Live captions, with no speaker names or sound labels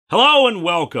Hello and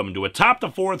welcome to Atop the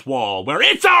Fourth Wall, where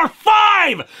it's our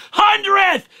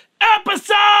 500th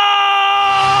episode!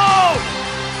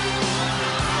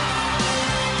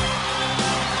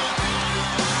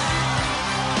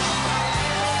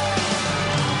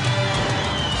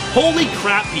 Holy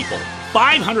crap, people.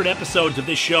 500 episodes of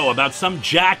this show about some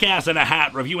jackass in a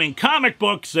hat reviewing comic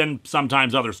books and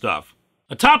sometimes other stuff.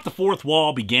 Atop the Fourth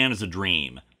Wall began as a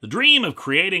dream. The dream of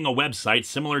creating a website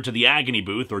similar to the Agony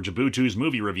Booth or Jabutu's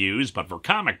movie reviews, but for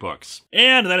comic books.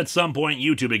 And then at some point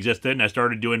YouTube existed and I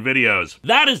started doing videos.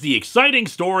 That is the exciting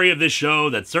story of this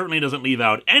show that certainly doesn't leave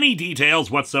out any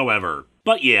details whatsoever.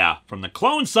 But yeah, from the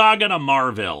Clone Saga to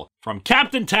Marvel, from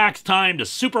Captain Tax Time to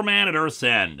Superman at Earth's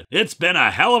End, it's been a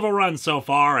hell of a run so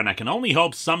far, and I can only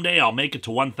hope someday I'll make it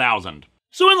to 1,000.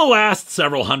 So in the last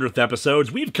several hundredth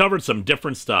episodes, we've covered some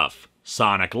different stuff.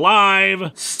 Sonic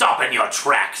Live. Stop in your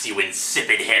tracks, you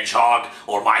insipid hedgehog,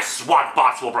 or my SWAT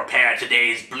bots will prepare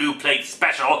today's Blue Plate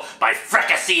special by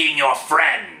fricasseeing your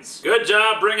friends. Good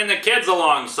job bringing the kids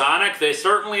along, Sonic. They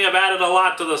certainly have added a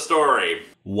lot to the story.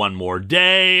 One More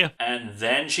Day. And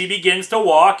then she begins to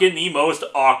walk in the most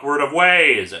awkward of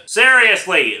ways.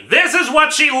 Seriously, this is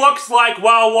what she looks like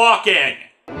while walking.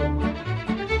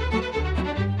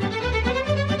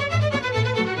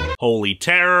 Holy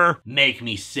Terror. Make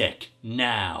me sick,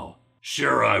 now.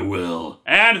 Sure I will.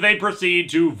 And they proceed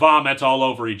to vomit all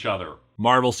over each other.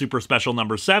 Marvel Super Special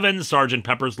number 7, Sgt.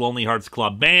 Pepper's Lonely Hearts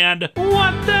Club Band.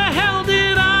 What the hell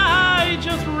did I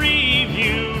just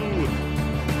review?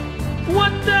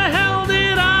 What the hell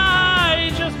did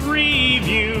I just review?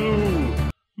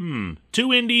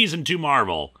 2 indies and 2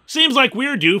 Marvel. Seems like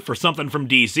we're due for something from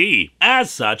DC. As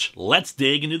such, let's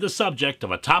dig into the subject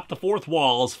of Atop the Fourth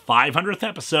Wall's 500th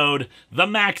episode, the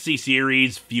Maxi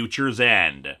series Future's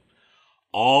End.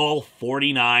 All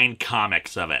 49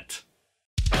 comics of it.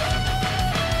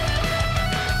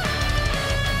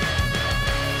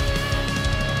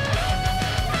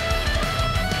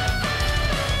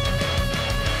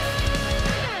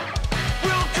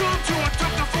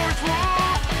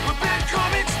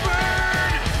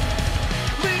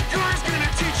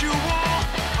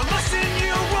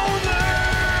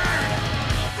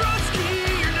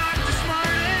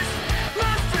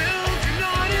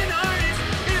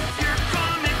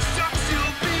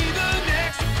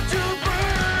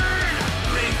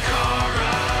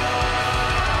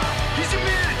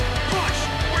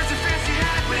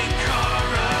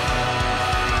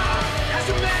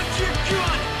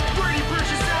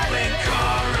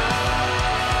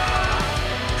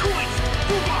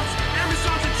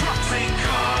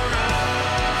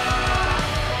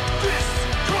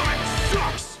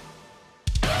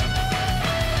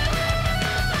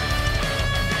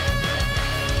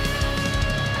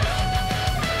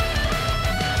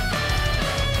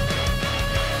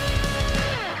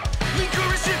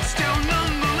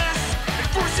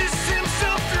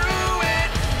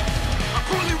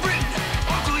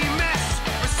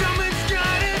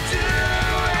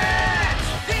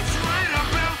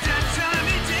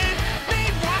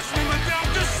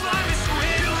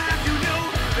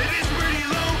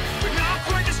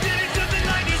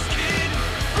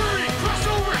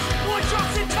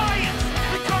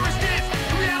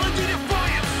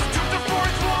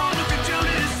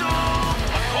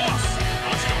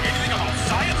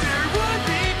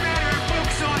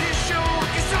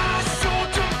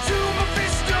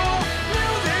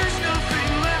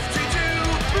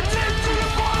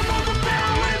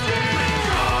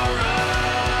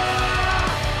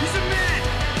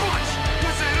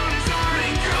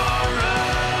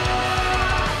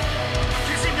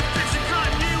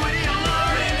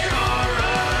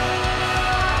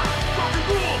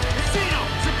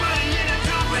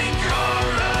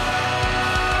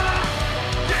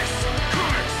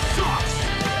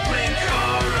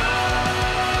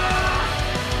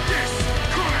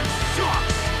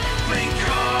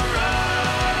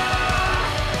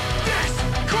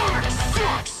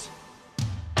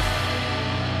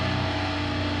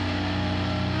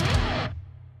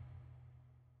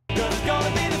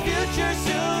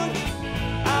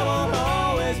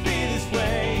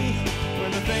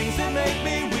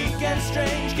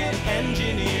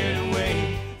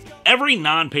 Every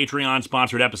non-Patreon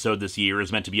sponsored episode this year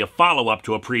is meant to be a follow-up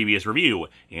to a previous review,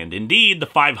 and indeed the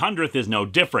 500th is no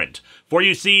different. For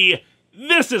you see,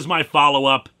 this is my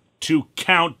follow-up to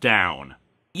Countdown.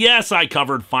 Yes, I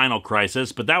covered Final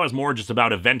Crisis, but that was more just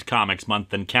about Event Comics Month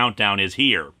than Countdown is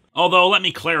here. Although, let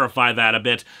me clarify that a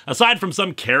bit. Aside from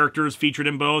some characters featured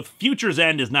in both, Future's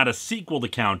End is not a sequel to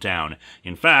Countdown.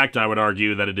 In fact, I would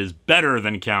argue that it is better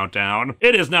than Countdown.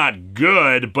 It is not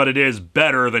good, but it is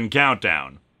better than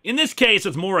Countdown. In this case,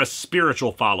 it's more a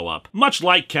spiritual follow-up. Much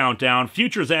like Countdown,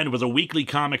 Future's End was a weekly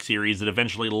comic series that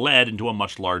eventually led into a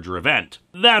much larger event.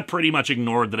 That pretty much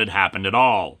ignored that it happened at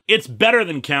all. It's better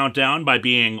than Countdown by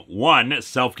being, 1,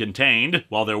 self-contained.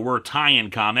 While there were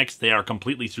tie-in comics, they are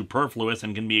completely superfluous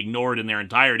and can be ignored in their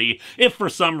entirety if for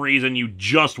some reason you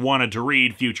just wanted to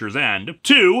read Future's End.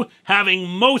 2, having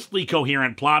mostly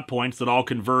coherent plot points that all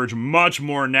converge much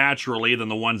more naturally than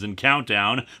the ones in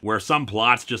Countdown, where some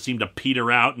plots just seem to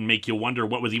peter out and make you wonder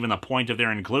what was even the point of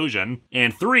their inclusion.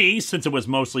 And 3, since it was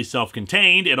mostly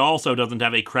self-contained, it also doesn't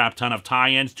have a crap ton of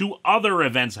tie-ins to other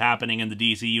events happening in the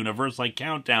DC universe like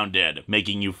Countdown did,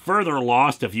 making you further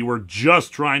lost if you were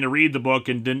just trying to read the book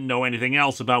and didn't know anything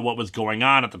else about what was going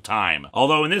on at the time.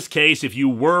 Although in this case, if you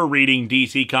were reading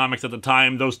DC Comics at the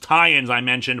time, those tie-ins I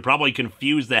mentioned probably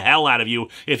confused the hell out of you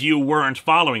if you weren't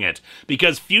following it,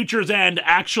 because Future's End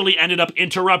actually ended up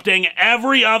interrupting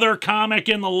every other comic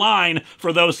in the line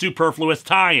for those superfluous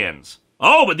tie-ins.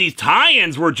 Oh, but these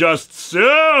tie-ins were just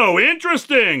so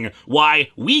interesting! Why,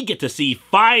 we get to see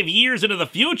 5 years into the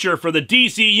future for the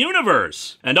DC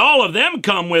Universe. And all of them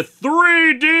come with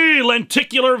 3D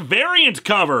lenticular variant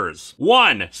covers.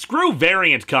 1, screw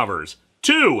variant covers.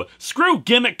 2, screw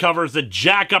gimmick covers that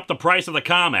jack up the price of the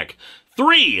comic.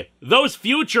 3, those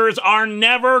futures are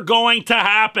never going to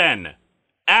happen.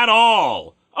 At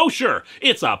all. Oh sure,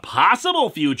 it's a possible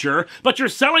future, but your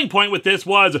selling point with this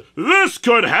was, this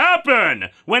could happen,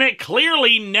 when it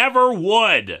clearly never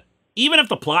would. Even if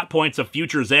the plot points of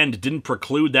Future's End didn't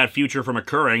preclude that future from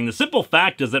occurring, the simple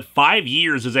fact is that 5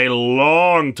 years is a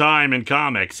long time in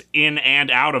comics, in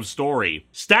and out of story.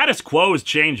 Status quos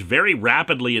change very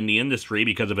rapidly in the industry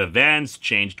because of events,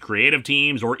 changed creative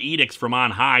teams, or edicts from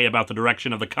on high about the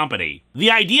direction of the company. The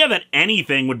idea that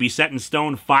anything would be set in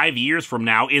stone 5 years from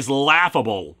now is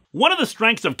laughable. One of the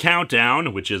strengths of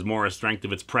Countdown, which is more a strength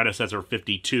of its predecessor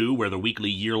 52, where the weekly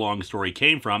year-long story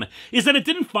came from, is that it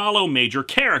didn't follow major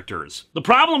characters. The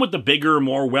problem with the bigger,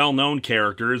 more well-known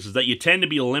characters is that you tend to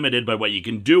be limited by what you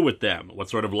can do with them, what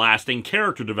sort of lasting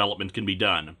character development can be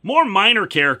done. More minor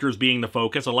characters being the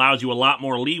focus allows you a lot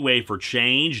more leeway for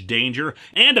change, danger,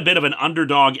 and a bit of an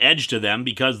underdog edge to them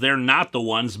because they're not the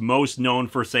ones most known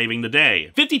for saving the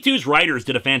day. 52's writers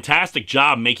did a fantastic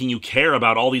job making you care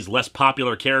about all these less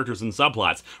popular characters and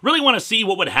subplots, really want to see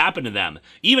what would happen to them,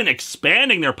 even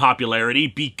expanding their popularity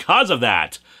because of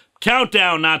that.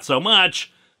 Countdown not so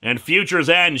much, and Future's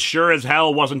End sure as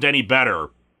hell wasn't any better.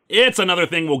 It's another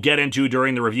thing we'll get into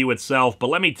during the review itself, but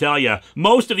let me tell you,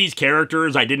 most of these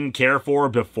characters I didn't care for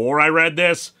before I read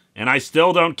this, and I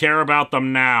still don't care about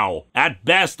them now. At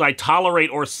best, I tolerate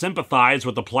or sympathize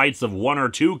with the plights of 1 or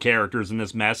 2 characters in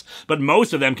this mess, but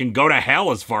most of them can go to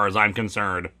hell as far as I'm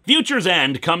concerned. Future's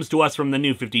End comes to us from the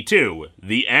New 52,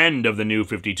 the end of the New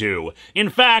 52. In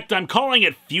fact, I'm calling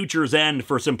it Future's End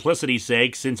for simplicity's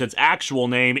sake, since its actual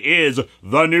name is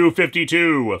The New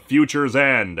 52, Future's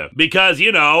End. Because,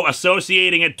 you know,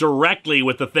 associating it directly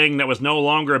with the thing that was no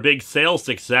longer a big sales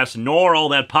success, nor all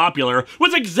that popular,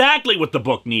 was exactly what the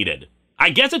book needed.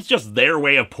 I guess it's just their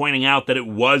way of pointing out that it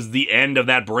was the end of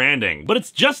that branding, but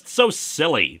it's just so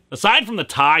silly. Aside from the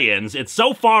tie-ins, it's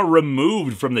so far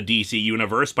removed from the DC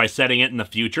universe by setting it in the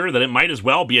future that it might as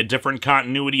well be a different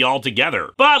continuity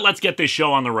altogether. But let's get this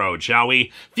show on the road, shall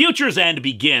we? Future's End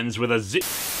begins with a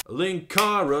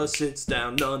Linkara sits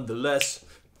down nonetheless,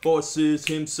 forces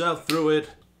himself through it.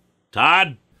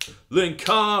 Todd?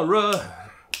 Linkara,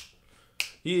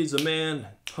 he's a man,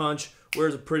 punch,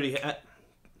 wears a pretty hat.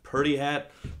 Purdy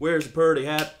hat? Where's the purdy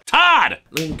hat? Todd!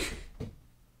 Link.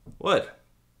 What?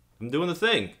 I'm doing the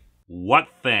thing. What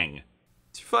thing?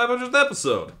 It's your 500th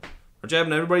episode. Aren't you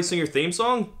having everybody sing your theme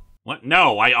song? What?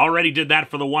 No, I already did that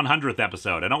for the 100th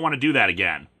episode. I don't want to do that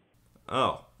again.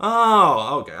 Oh.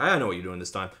 Oh, okay. I know what you're doing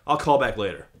this time. I'll call back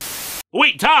later.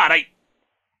 Wait, Todd,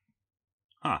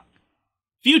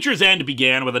 Future's End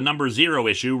began with a number 0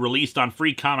 issue released on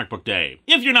Free Comic Book Day.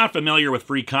 If you're not familiar with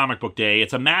Free Comic Book Day,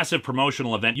 it's a massive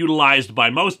promotional event utilized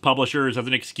by most publishers as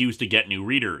an excuse to get new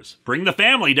readers. Bring the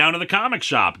family down to the comic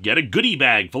shop, get a goodie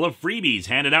bag full of freebies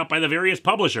handed out by the various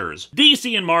publishers.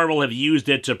 DC and Marvel have used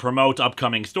it to promote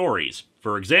upcoming stories.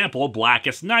 For example,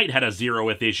 Blackest Night had a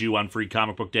 0th issue on Free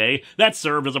Comic Book Day that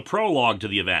served as a prologue to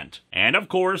the event. And of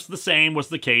course, the same was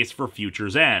the case for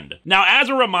Future's End. Now, as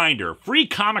a reminder, Free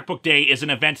Comic Book Day is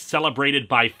an event celebrated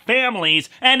by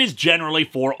families and is generally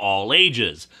for all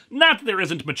ages. Not that there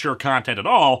isn't mature content at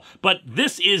all, but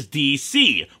this is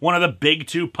DC, one of the big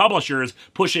 2 publishers,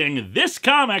 pushing this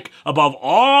comic above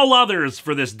all others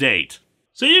for this date.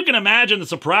 So you can imagine the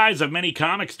surprise of many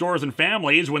comic stores and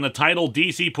families when the title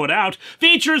DC put out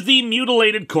features the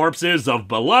mutilated corpses of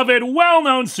beloved,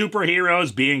 well-known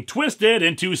superheroes being twisted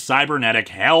into cybernetic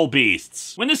hell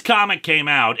beasts. When this comic came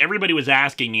out, everybody was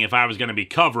asking me if I was going to be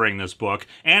covering this book,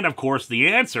 and of course the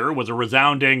answer was a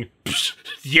resounding,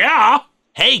 yeah!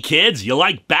 Hey kids, you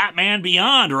like Batman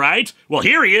Beyond, right? Well,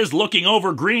 here he is looking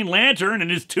over Green Lantern and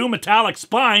his two metallic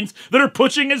spines that are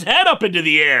pushing his head up into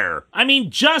the air. I mean,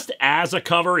 just as a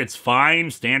cover, it's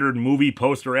fine, standard movie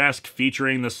poster-esque,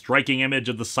 featuring the striking image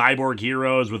of the cyborg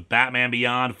heroes with Batman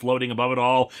Beyond floating above it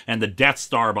all and the Death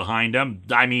Star behind him.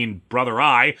 I mean, Brother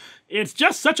Eye. It's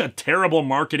just such a terrible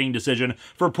marketing decision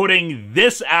for putting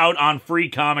this out on Free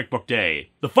Comic Book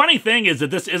Day. The funny thing is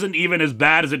that this isn't even as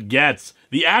bad as it gets.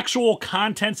 The actual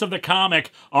contents of the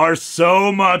comic are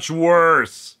so much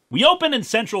worse. We open in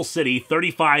Central City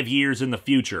 35 years in the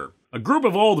future. A group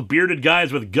of old bearded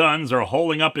guys with guns are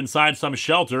holing up inside some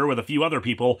shelter with a few other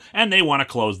people, and they want to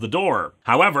close the door.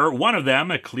 However, one of them,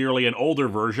 clearly an older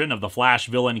version of the Flash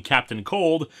villain Captain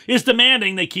Cold, is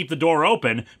demanding they keep the door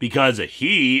open because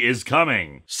he is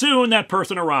coming. Soon that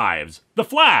person arrives. The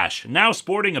Flash, now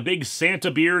sporting a big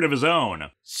Santa beard of his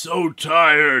own. So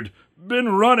tired.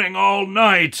 Been running all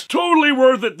night. Totally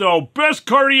worth it though. Best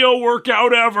cardio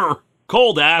workout ever.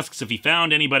 Cold asks if he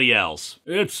found anybody else.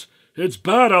 It's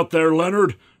bad out there,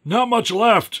 Leonard. Not much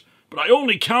left. But I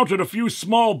only counted a few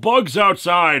small bugs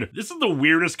outside. This is the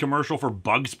weirdest commercial for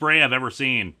bug spray I've ever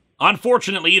seen.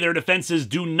 Unfortunately, their defenses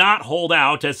do not hold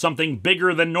out as something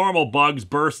bigger than normal bugs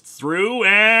bursts through,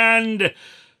 and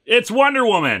it's Wonder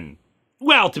Woman.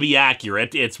 Well, to be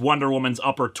accurate, it's Wonder Woman's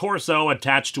upper torso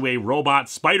attached to a robot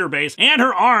spider base and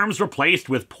her arms replaced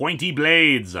with pointy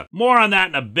blades. More on that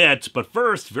in a bit, but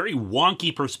first, very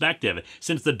wonky perspective,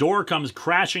 since the door comes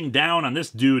crashing down on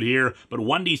this dude here, but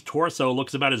Wendy's torso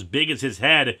looks about as big as his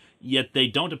head, yet they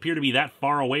don't appear to be that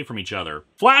far away from each other.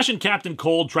 Flash and Captain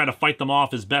Cold try to fight them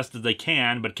off as best as they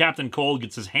can, but Captain Cold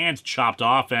gets his hands chopped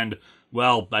off and,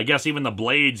 well, I guess even the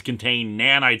blades contain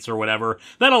nanites or whatever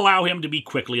that allow him to be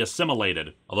quickly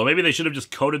assimilated. Although maybe they should have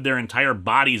just coated their entire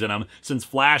bodies in him, since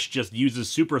Flash just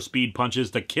uses super speed punches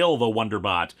to kill the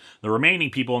Wonderbot, the remaining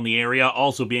people in the area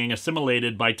also being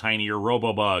assimilated by tinier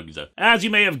robobugs. As you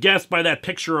may have guessed by that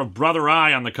picture of Brother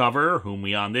Eye on the cover, whom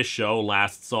we on this show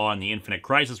last saw in the Infinite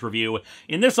Crisis review,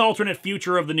 in this alternate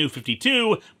future of the New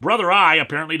 52, Brother Eye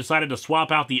apparently decided to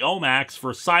swap out the Omax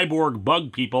for cyborg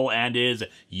bug people and is,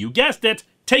 you guessed it,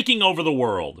 taking over the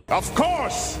world. Of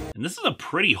course! And this is a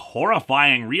pretty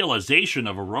horrifying realization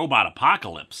of a robot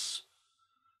apocalypse.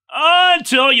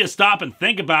 Until you stop and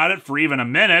think about it for even a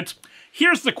minute,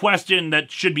 here's the question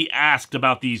that should be asked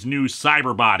about these new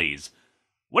cyber bodies.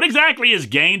 What exactly is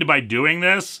gained by doing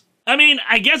this? I mean,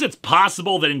 I guess it's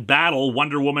possible that in battle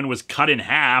Wonder Woman was cut in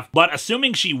half, but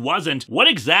assuming she wasn't, what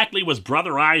exactly was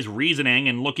Brother Eye's reasoning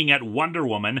in looking at Wonder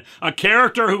Woman, a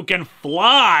character who can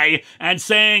fly, and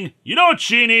saying, you know what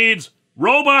she needs?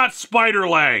 Robot spider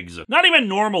legs. Not even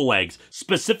normal legs.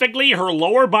 Specifically, her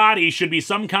lower body should be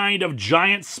some kind of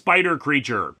giant spider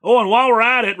creature. Oh, and while we're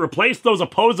at it, replace those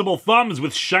opposable thumbs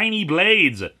with shiny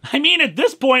blades. I mean, at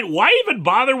this point, why even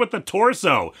bother with the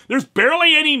torso? There's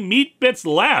barely any meat bits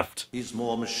left. He's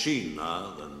more machine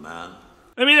now than man.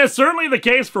 I mean, that's certainly the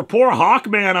case for poor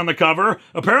Hawkman on the cover.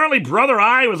 Apparently, Brother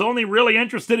Eye was only really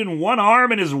interested in one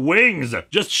arm and his wings.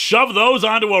 Just shove those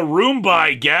onto a Roomba,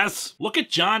 I guess. Look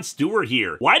at Jon Stewart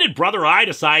here. Why did Brother Eye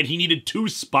decide he needed two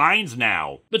spines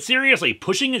now? But seriously,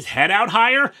 pushing his head out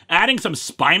higher? Adding some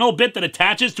spinal bit that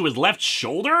attaches to his left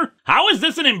shoulder? How is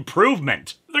this an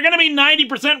improvement? They're gonna be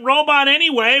 90% robot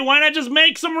anyway, why not just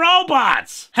make some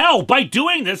robots? Hell, by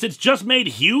doing this, it's just made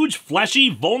huge, fleshy,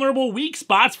 vulnerable weak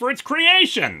spots for its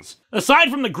creations. Aside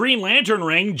from the Green Lantern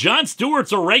ring, Jon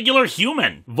Stewart's a regular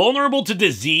human, vulnerable to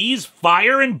disease,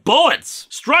 fire, and bullets.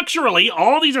 Structurally,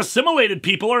 all these assimilated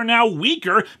people are now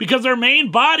weaker because their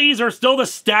main bodies are still the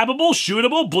stabbable,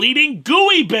 shootable, bleeding,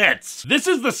 gooey bits. This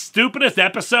is the stupidest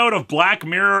episode of Black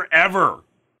Mirror ever.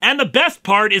 And the best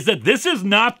part is that this is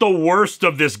not the worst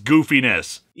of this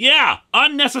goofiness. Yeah,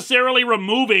 unnecessarily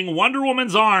removing Wonder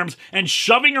Woman's arms and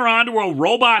shoving her onto a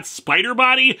robot spider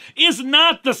body is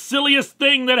not the silliest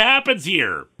thing that happens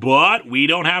here. But we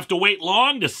don't have to wait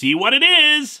long to see what it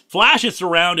is. Flash is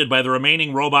surrounded by the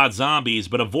remaining robot zombies,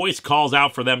 but a voice calls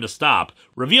out for them to stop,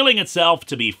 revealing itself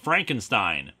to be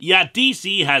Frankenstein. Yet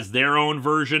DC has their own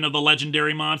version of the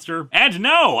legendary monster. And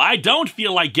no, I don't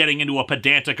feel like getting into a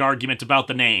pedantic argument about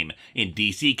the name. In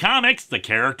DC Comics, the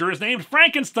character is named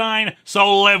Frankenstein,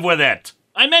 so live with it.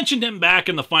 I mentioned him back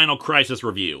in the Final Crisis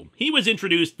review. He was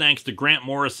introduced thanks to Grant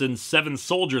Morrison's Seven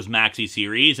Soldiers maxi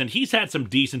series, and he's had some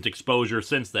decent exposure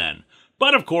since then.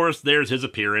 But of course, there's his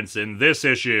appearance in this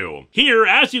issue. Here,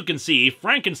 as you can see,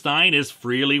 Frankenstein is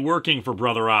freely working for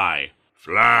Brother Eye.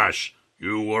 Flash,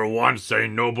 you were once a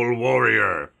noble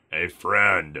warrior, a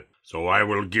friend. So I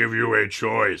will give you a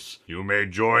choice. You may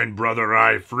join Brother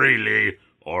Eye freely,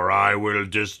 or I will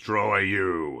destroy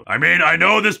you. I mean, I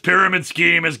know this pyramid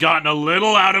scheme has gotten a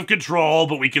little out of control,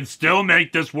 but we can still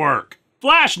make this work.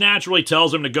 Flash naturally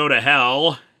tells him to go to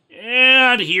hell,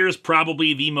 and here's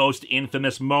probably the most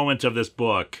infamous moment of this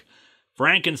book.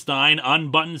 Frankenstein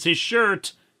unbuttons his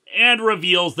shirt and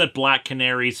reveals that Black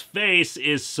Canary's face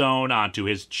is sewn onto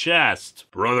his chest.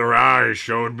 Brother Eye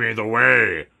showed me the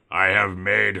way. I have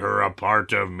made her a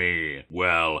part of me.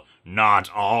 Well,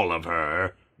 not all of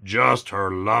her. Just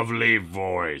her lovely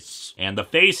voice. And the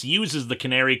face uses the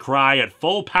canary cry at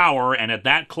full power and at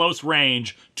that close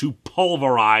range to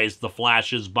pulverize the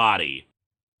Flash's body.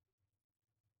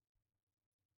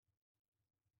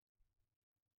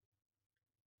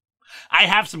 I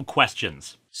have some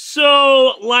questions.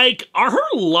 So, like, are her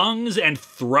lungs and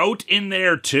throat in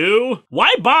there too?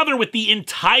 Why bother with the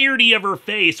entirety of her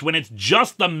face when it's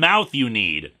just the mouth you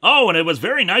need? Oh, and it was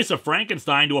very nice of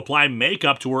Frankenstein to apply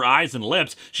makeup to her eyes and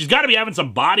lips. She's got to be having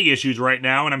some body issues right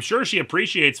now, and I'm sure she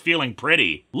appreciates feeling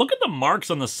pretty. Look at the marks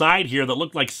on the side here that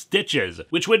look like stitches,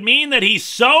 which would mean that he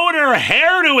sewed her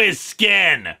hair to his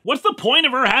skin. What's the point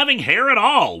of her having hair at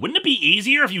all? Wouldn't it be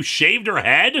easier if you shaved her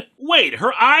head? Wait,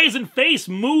 her eyes and face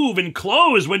move and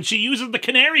close when she uses the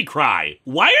canary cry.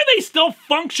 Why are they still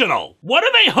functional? What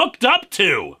are they hooked up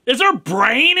to? Is her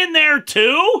brain in there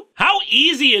too? How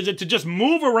easy is it to just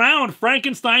move around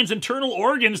Frankenstein's internal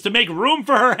organs to make room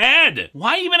for her head?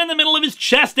 Why even in the middle of his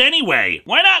chest anyway?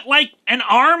 Why not like an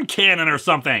arm cannon or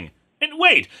something? And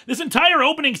wait, this entire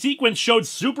opening sequence showed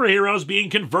superheroes being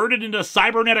converted into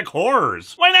cybernetic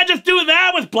horrors. Why not just do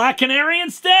that with Black Canary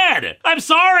instead? I'm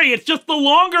sorry, it's just the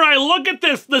longer I look at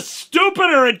this, the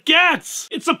stupider it gets.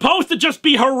 It's supposed to just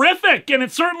be horrific, and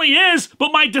it certainly is,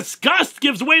 but my disgust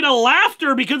gives way to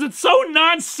laughter because it's so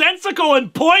nonsensical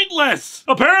and pointless.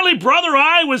 Apparently Brother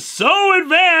Eye was so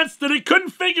advanced that it couldn't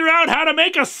figure out how to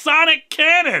make a sonic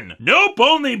cannon. Nope,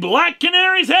 only Black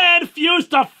Canary's head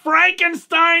fused to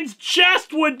Frankenstein's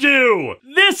chest would do!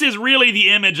 This is really the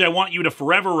image I want you to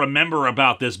forever remember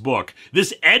about this book.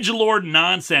 This edgelord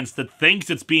nonsense that thinks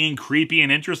it's being creepy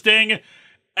and interesting,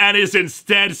 and is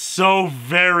instead so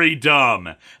very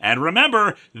dumb. And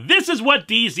remember, this is what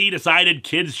DC decided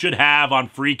kids should have on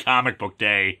Free Comic Book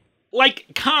Day. Like,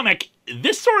 comic,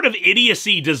 this sort of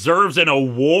idiocy deserves an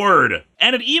award.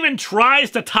 And it even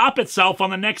tries to top itself on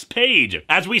the next page,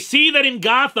 as we see that in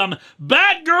Gotham,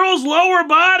 Batgirl's lower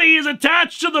body is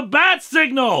attached to the bat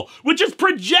signal, which is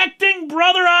projecting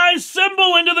Brother Eye's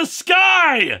symbol into the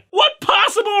sky. What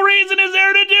possible reason is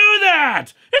there to do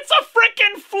that? It's a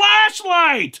frickin'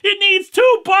 flashlight! It needs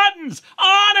 2 buttons,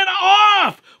 on and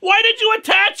off! Why did you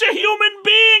attach a human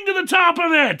being to the top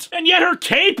of it? And yet her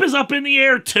cape is up in the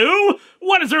air too?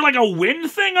 What, is there like a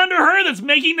wind thing under her that's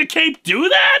making the cape do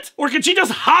that? Or can she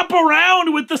just hop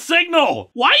around with the signal?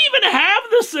 Why even have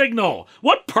the signal?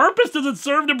 What purpose does it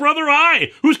serve to Brother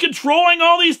Eye, who's controlling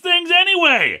all these things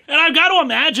anyway? And I've got to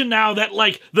imagine now that,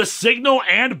 like, the signal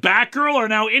and Batgirl are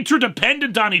now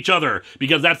interdependent on each other,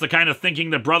 because that's the kind of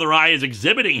thinking that Brother Eye is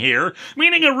exhibiting here,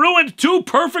 meaning it ruined 2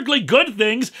 perfectly good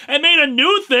things and made a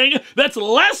new thing that's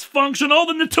less functional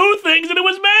than the 2 things that it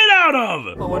was made out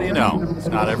of. Well, what do you know? It's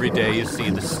not every day you see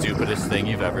the stupidest thing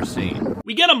you've ever seen.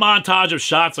 We get a montage of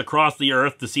shots across the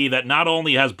Earth to see that not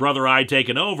only has Brother Eye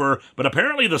taken over, but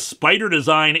apparently the spider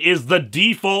design is the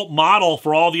default model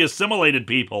for all the assimilated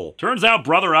people. Turns out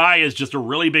Brother Eye is just a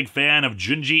really big fan of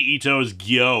Junji Ito's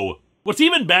Gyo. What's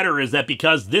even better is that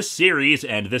because this series,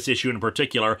 and this issue in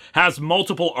particular, has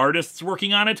multiple artists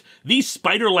working on it, these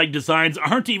spider-leg designs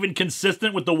aren't even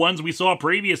consistent with the ones we saw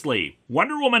previously.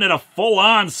 Wonder Woman had a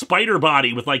full-on spider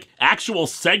body with, like, actual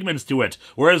segments to it,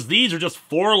 whereas these are just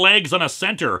 4 legs on a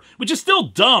center, which is still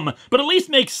dumb, but at least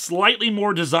makes slightly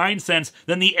more design sense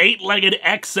than the 8-legged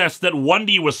excess that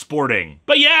Wendy was sporting.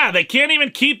 But yeah, they can't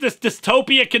even keep this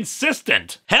dystopia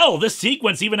consistent. Hell, this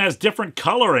sequence even has different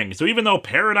coloring, so even though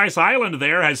Paradise Island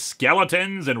there has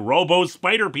skeletons and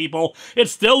robo-spider people, it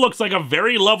still looks like a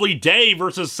very lovely day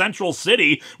versus Central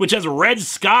City, which has red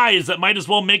skies that might as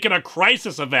well make it a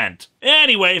crisis event.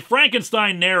 Anyway,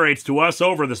 Frankenstein narrates to us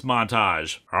over this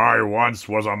montage. I once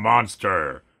was a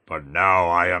monster, but now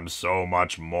I am so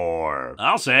much more.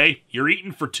 I'll say, you're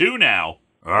eating for 2 now.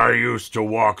 I used to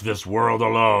walk this world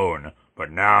alone, but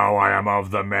now I am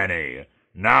of the many.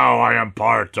 Now I am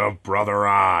part of Brother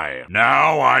Eye.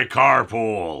 Now I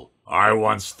carpool. I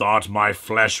once thought my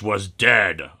flesh was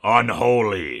dead,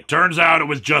 unholy. Turns out it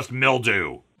was just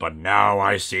mildew. But now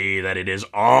I see that it is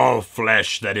all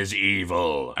flesh that is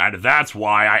evil, and that's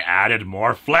why I added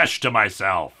more flesh to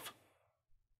myself.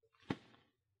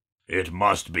 It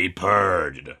must be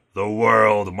purged. The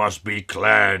world must be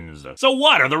cleansed. So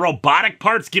what, are the robotic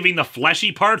parts giving the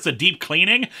fleshy parts a deep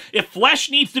cleaning? If flesh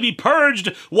needs to be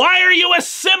purged, why are you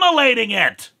assimilating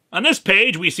it? On this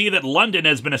page, we see that London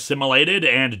has been assimilated,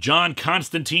 and John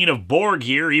Constantine of Borg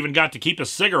here even got to keep a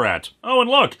cigarette. Oh, and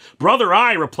look, Brother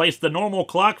Eye replaced the normal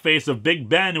clock face of Big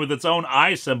Ben with its own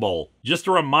eye symbol. Just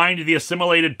to remind the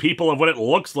assimilated people of what it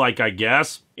looks like, I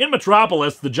guess. In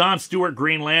Metropolis, the Jon Stewart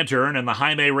Green Lantern and the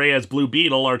Jaime Reyes Blue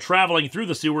Beetle are traveling through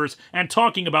the sewers and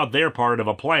talking about their part of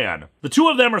a plan. The two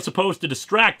of them are supposed to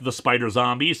distract the spider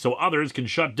zombies so others can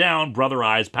shut down Brother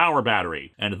Eye's power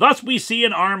battery. And thus we see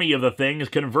an army of the things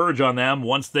converge on them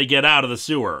once they get out of the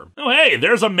sewer. Oh hey,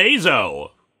 there's a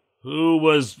Mazo, who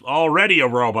was already a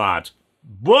robot.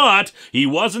 But he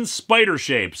wasn't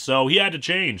spider-shaped, so he had to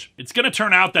change. It's gonna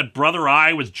turn out that Brother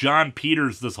Eye was John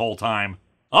Peters this whole time.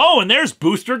 Oh, and there's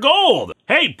Booster Gold!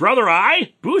 Hey, Brother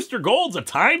Eye, Booster Gold's a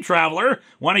time traveler.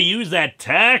 Want to use that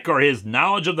tech or his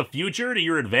knowledge of the future to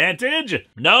your advantage?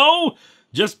 No?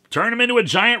 Just turn him into a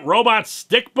giant robot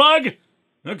stick bug?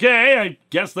 Okay, I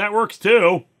guess that works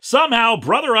too. Somehow,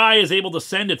 Brother Eye is able to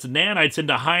send its nanites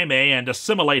into Jaime and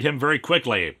assimilate him very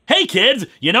quickly. Hey kids,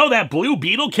 you know that Blue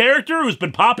Beetle character who's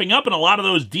been popping up in a lot of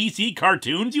those DC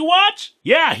cartoons you watch?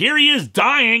 Yeah, here he is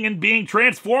dying and being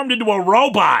transformed into a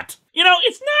robot. You know,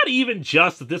 it's not even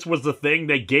just that this was the thing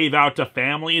they gave out to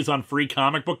families on Free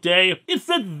Comic Book Day. It's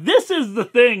that this is the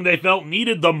thing they felt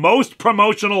needed the most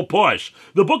promotional push.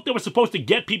 The book that was supposed to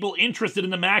get people interested in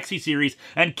the Maxi series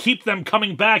and keep them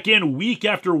coming back in week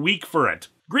after week for it.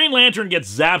 Green Lantern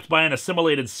gets zapped by an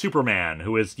assimilated Superman,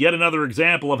 who is yet another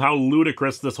example of how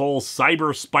ludicrous this whole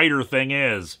cyber spider thing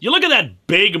is. You look at that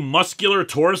big muscular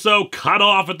torso cut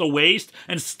off at the waist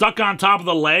and stuck on top of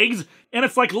the legs, and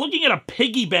it's like looking at a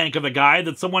piggy bank of a guy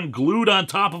that someone glued on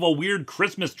top of a weird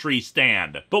Christmas tree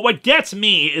stand. But what gets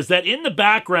me is that in the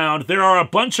background, there are a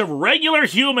bunch of regular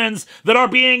humans that are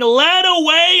being led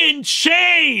away in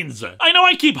chains! I know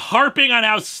I keep harping on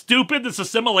how stupid this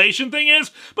assimilation thing is,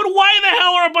 but why the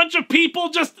hell are a bunch of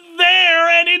people just there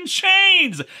and in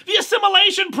chains? The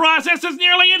assimilation process is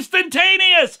nearly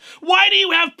instantaneous! Why do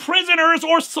you have prisoners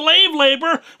or slave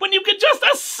labor when you can just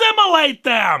assimilate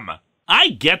them? I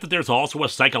get that there's also a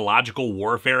psychological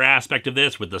warfare aspect of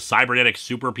this with the cybernetic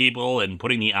super people and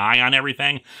putting the eye on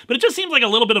everything, but it just seems like a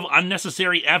little bit of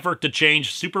unnecessary effort to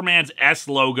change Superman's S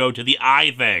logo to the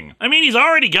eye thing. I mean, he's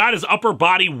already got his upper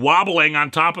body wobbling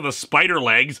on top of the spider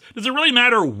legs. Does it really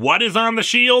matter what is on the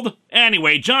shield?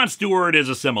 Anyway, Jon Stewart is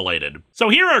assimilated. So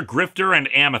here are Grifter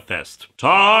and Amethyst.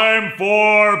 Time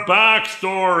for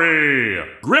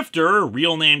backstory! Grifter,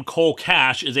 real name Cole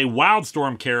Cash, is a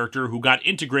Wildstorm character who got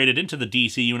integrated into the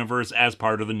DC universe as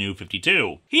part of the New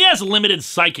 52. He has limited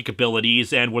psychic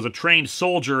abilities and was a trained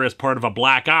soldier as part of a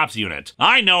Black Ops unit.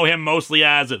 I know him mostly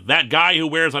as that guy who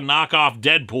wears a knockoff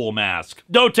Deadpool mask.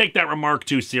 Don't take that remark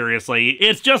too seriously.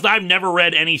 It's just I've never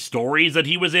read any stories that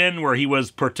he was in where he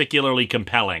was particularly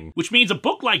compelling. Which means a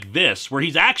book like this, where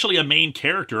he's actually a main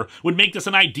character, would make this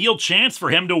an ideal chance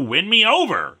for him to win me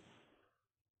over.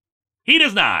 He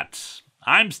does not.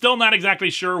 I'm still not exactly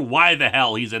sure why the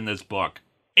hell he's in this book.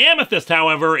 Amethyst,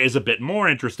 however, is a bit more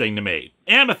interesting to me.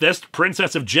 Amethyst,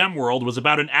 Princess of Gemworld, was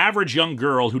about an average young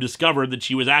girl who discovered that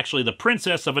she was actually the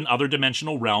princess of an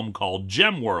other-dimensional realm called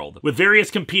Gemworld, with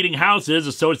various competing houses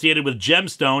associated with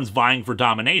gemstones vying for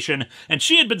domination, and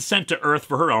she had been sent to Earth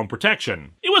for her own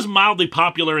protection. It was mildly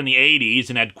popular in the 80s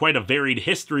and had quite a varied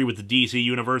history with the DC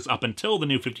Universe up until the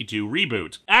New 52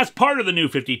 reboot. As part of the New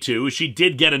 52, she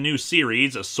did get a new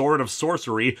series, A Sword of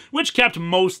Sorcery, which kept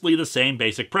mostly the same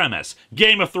basic premise.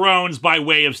 Game of Thrones by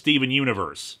way of Steven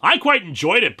Universe. I quite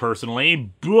enjoyed it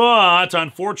personally, but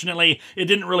unfortunately it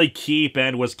didn't really keep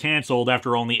and was cancelled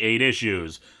after only 8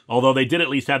 issues. Although they did at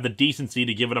least have the decency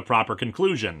to give it a proper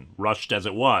conclusion, rushed as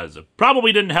it was.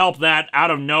 Probably didn't help that,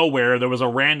 out of nowhere, there was a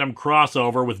random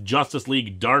crossover with Justice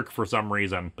League Dark for some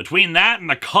reason. Between that and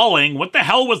the culling, what the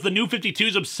hell was the New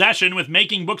 52's obsession with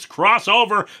making books cross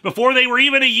over before they were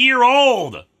even a year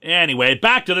old? Anyway,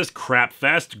 back to this crap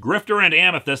fest. Grifter and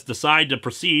Amethyst decide to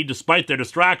proceed despite their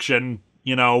distraction,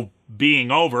 you know,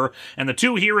 being over, and the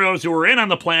two heroes who were in on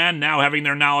the plan now having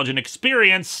their knowledge and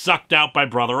experience sucked out by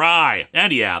Brother Eye.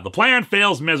 And yeah, the plan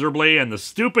fails miserably, and the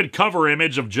stupid cover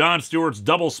image of Jon Stewart's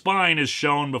double spine is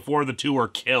shown before the two are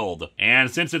killed. And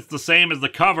since it's the same as the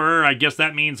cover, I guess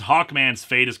that means Hawkman's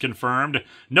fate is confirmed.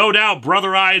 No doubt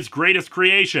Brother Eye's greatest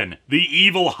creation, the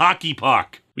evil hockey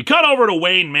puck. We cut over to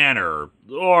Wayne Manor,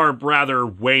 or rather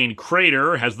Wayne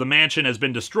Crater, as the mansion has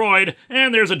been destroyed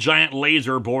and there's a giant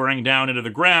laser boring down into the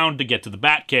ground to get to the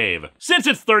Batcave. Since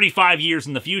it's 35 years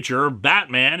in the future,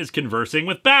 Batman is conversing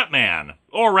with Batman.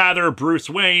 Or rather, Bruce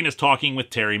Wayne is talking with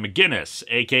Terry McGinnis,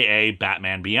 aka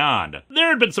Batman Beyond. There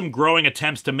had been some growing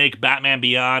attempts to make Batman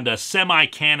Beyond a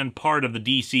semi-canon part of the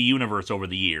DC universe over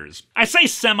the years. I say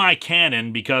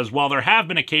semi-canon because while there have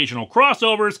been occasional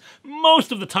crossovers,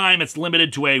 most of the time it's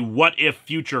limited to a what-if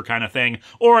future kind of thing,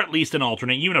 or at least an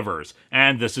alternate universe,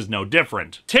 and this is no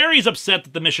different. Terry's upset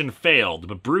that the mission failed,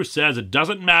 but Bruce says it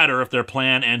doesn't matter if their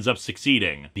plan ends up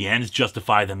succeeding. The ends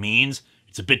justify the means?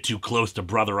 It's a bit too close to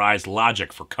Brother Eye's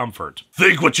logic for comfort.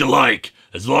 Think what you like,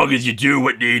 as long as you do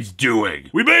what needs doing.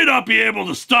 We may not be able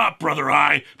to stop Brother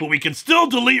Eye, but we can still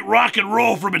delete rock and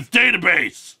roll from its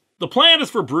database. The plan is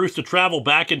for Bruce to travel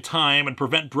back in time and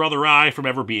prevent Brother Eye from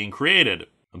ever being created.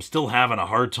 I'm still having a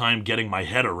hard time getting my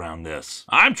head around this.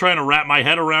 I'm trying to wrap my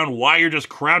head around why you're just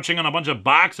crouching on a bunch of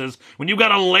boxes when you've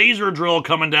got a laser drill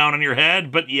coming down on your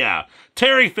head, but yeah,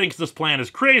 Terry thinks this plan is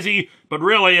crazy, but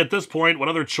really, at this point, what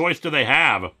other choice do they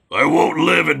have? I won't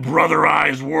live in Brother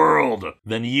Eye's world.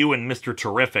 Then you and Mr.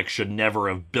 Terrific should never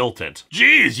have built it.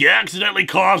 Geez, you accidentally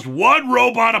caused one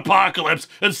robot apocalypse,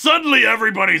 and suddenly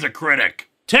everybody's a critic.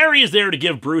 Terry is there to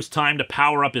give Bruce time to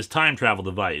power up his time travel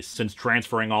device, since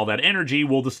transferring all that energy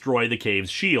will destroy the cave's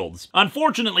shields.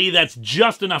 Unfortunately, that's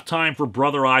just enough time for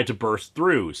Brother Eye to burst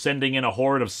through, sending in a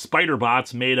horde of spider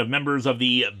bots made of members of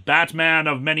the Batman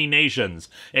of Many Nations,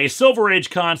 a Silver Age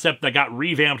concept that got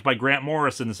revamped by Grant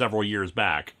Morrison several years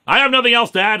back. I have nothing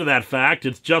else to add to that fact,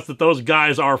 it's just that those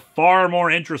guys are far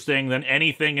more interesting than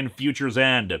anything in Future's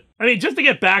End. I mean, just to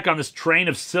get back on this train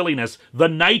of silliness, the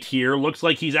Knight here looks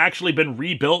like he's actually been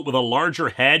rebuilt with a larger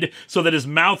head so that his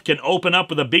mouth can open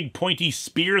up with a big pointy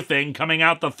spear thing coming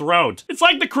out the throat. It's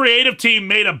like the creative team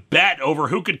made a bet over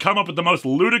who could come up with the most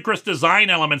ludicrous design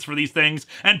elements for these things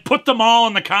and put them all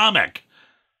in the comic.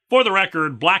 For the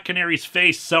record, Black Canary's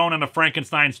face sewn into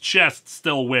Frankenstein's chest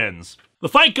still wins. The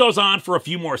fight goes on for a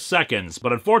few more seconds,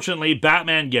 but unfortunately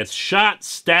Batman gets shot,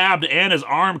 stabbed, and his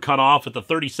arm cut off at the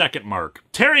 30-second mark.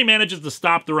 Terry manages to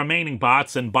stop the remaining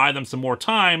bots and buy them some more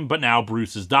time, but now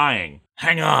Bruce is dying.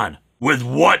 Hang on. With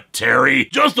what, Terry?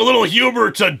 Just a little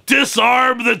humor to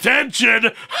disarm the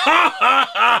tension! Ha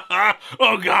ha ha ha!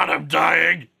 Oh god, I'm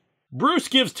dying! Bruce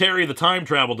gives Terry the time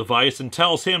travel device and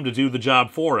tells him to do the job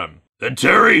for him. And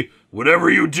Terry, whatever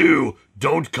you do,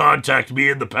 don't contact me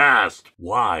in the past.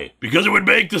 Why? Because it would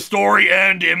make the story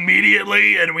end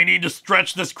immediately, and we need to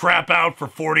stretch this crap out for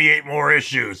 48 more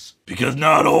issues. Because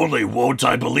not only won't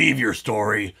I believe your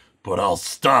story, but I'll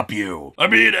stop you. I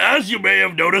mean, as you may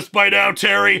have noticed by now,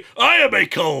 Terry, I am a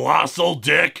colossal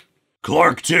dick.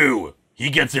 Clark, too. He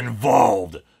gets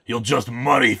involved. He'll just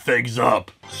muddy things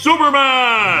up.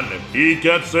 Superman! He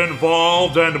gets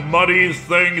involved and muddies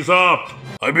things up.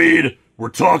 I mean, we're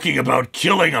talking about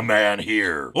killing a man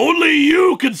here. Only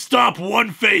you can stop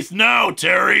One-Face now,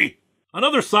 Terry.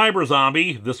 Another cyber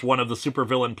zombie, this one of the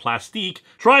supervillain Plastique,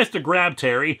 tries to grab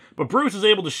Terry, but Bruce is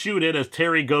able to shoot it as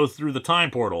Terry goes through the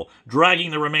time portal, dragging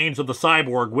the remains of the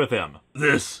cyborg with him.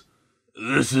 This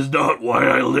is not why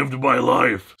I lived my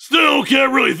life. Still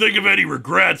can't really think of any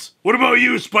regrets. What about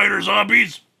you, spider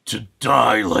zombies? To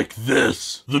die like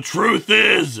this. The truth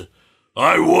is,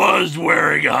 I was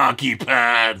wearing hockey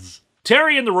pads.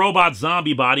 Terry and the robot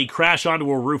zombie body crash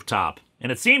onto a rooftop.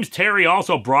 And it seems Terry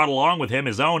also brought along with him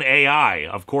his own AI,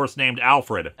 of course named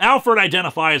Alfred. Alfred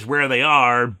identifies where they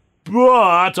are,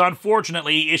 but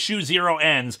unfortunately, Issue 0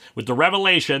 ends with the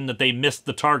revelation that they missed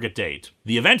the target date.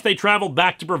 The event they traveled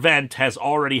back to prevent has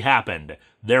already happened.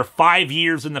 They're 5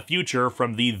 years in the future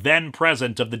from the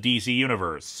then-present of the DC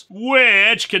Universe.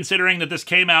 Which, considering that this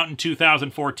came out in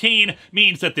 2014,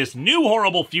 means that this new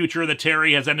horrible future that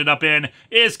Terry has ended up in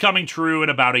is coming true in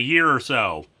about a year or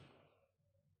so.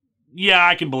 Yeah,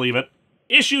 I can believe it.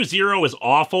 Issue 0 is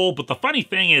awful, but the funny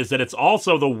thing is that it's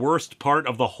also the worst part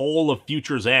of the whole of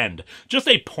Future's End. Just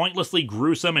a pointlessly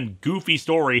gruesome and goofy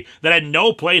story that had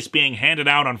no place being handed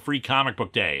out on Free Comic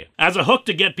Book Day. As a hook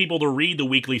to get people to read the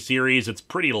weekly series, it's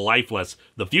pretty lifeless.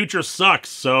 The future sucks,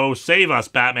 so save us,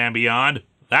 Batman Beyond.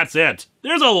 That's it.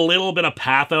 There's a little bit of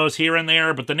pathos here and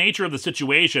there, but the nature of the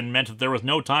situation meant that there was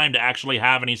no time to actually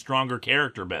have any stronger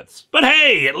character bits. But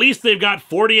hey, at least they've got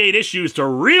 48 issues to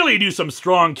really do some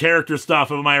strong character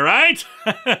stuff, am I right?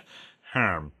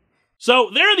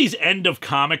 So there are these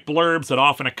end-of-comic blurbs that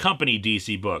often accompany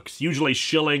DC books, usually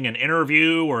shilling an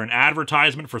interview or an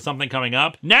advertisement for something coming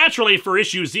up. Naturally, for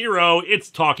issue 0, it's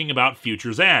talking about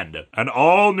Future's End, an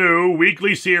all-new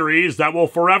weekly series that will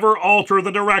forever alter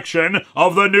the direction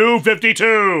of the New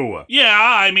 52. Yeah,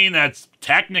 I mean, that's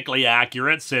technically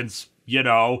accurate since, you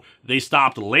know, they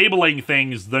stopped labeling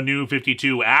things the New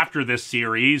 52 after this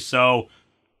series, so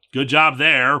good job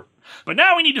there. But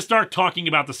now we need to start talking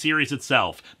about the series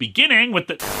itself, beginning with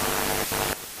the...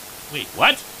 Wait,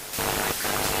 what?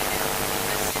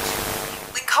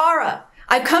 Linkara,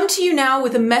 I've come to you now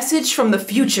with a message from the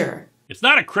future. It's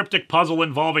not a cryptic puzzle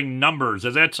involving numbers,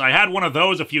 is it? I had one of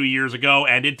those a few years ago,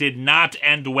 and it did not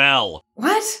end well.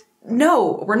 What?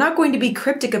 No, we're not going to be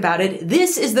cryptic about it.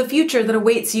 This is the future that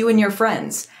awaits you and your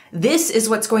friends. This is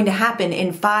what's going to happen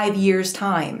in 5 years'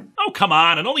 time. Oh, come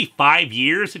on, in only 5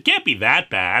 years? It can't be that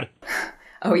bad.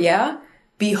 Oh yeah?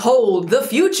 Behold the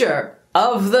future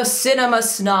of the cinema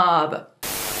snob.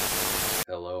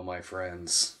 Hello, my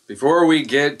friends. Before we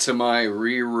get to my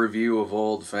re-review of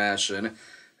Old Fashioned,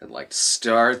 I'd like to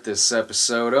start this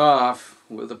episode off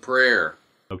with a prayer.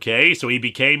 Okay, so he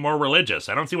became more religious.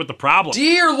 I don't see what the problem...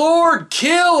 Dear Lord,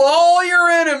 kill all your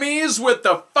enemies with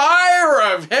the fire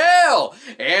of hell!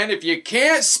 And if you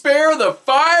can't spare the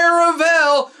fire of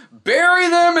hell, bury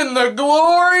them in the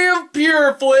glory of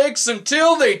Pureflix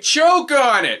until they choke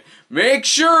on it. Make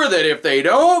sure that if they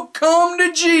don't come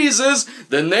to Jesus,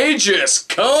 then they just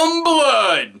come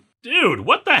blood. Dude,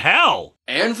 what the hell?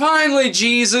 And finally,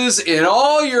 Jesus, in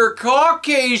all your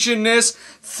Caucasianness,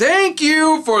 thank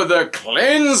you for the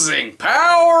cleansing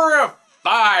power of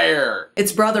fire.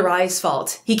 It's Brother Eye's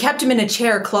fault. He kept him in a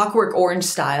chair Clockwork Orange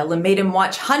style and made him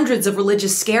watch hundreds of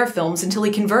religious scare films until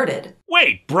he converted.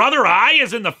 Wait, Brother Eye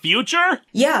is in the future?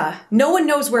 Yeah, no one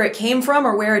knows where it came from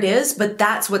or where it is, but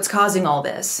that's what's causing all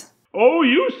this. Oh,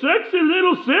 you sexy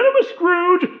little cinema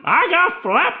Scrooge! I got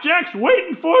flapjacks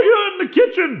waiting for you in the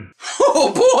kitchen!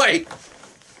 Oh boy!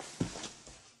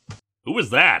 Who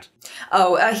was that?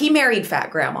 Oh, he married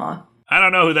Fat Grandma. I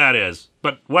don't know who that is,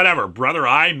 but whatever. Brother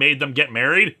Eye made them get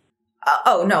married?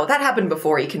 Oh, no, that happened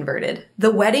before he converted.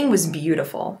 The wedding was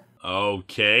beautiful.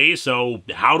 Okay, so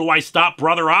how do I stop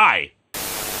Brother Eye?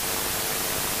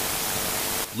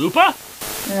 Lupa?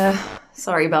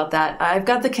 Sorry about that. I've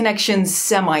got the connection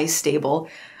semi-stable.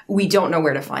 We don't know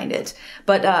where to find it.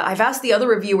 But I've asked the other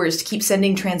reviewers to keep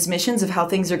sending transmissions of how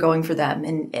things are going for them,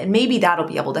 and maybe that'll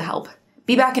be able to help.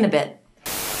 Be back in a bit.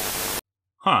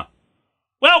 Huh.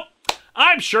 Well,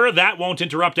 I'm sure that won't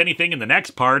interrupt anything in the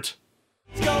next part.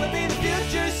 It's gonna be the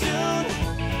future soon.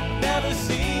 Never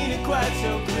seen it quite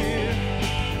so clear.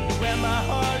 When my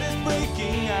heart is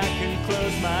breaking, I can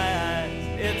close my eyes.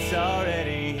 It's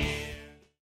already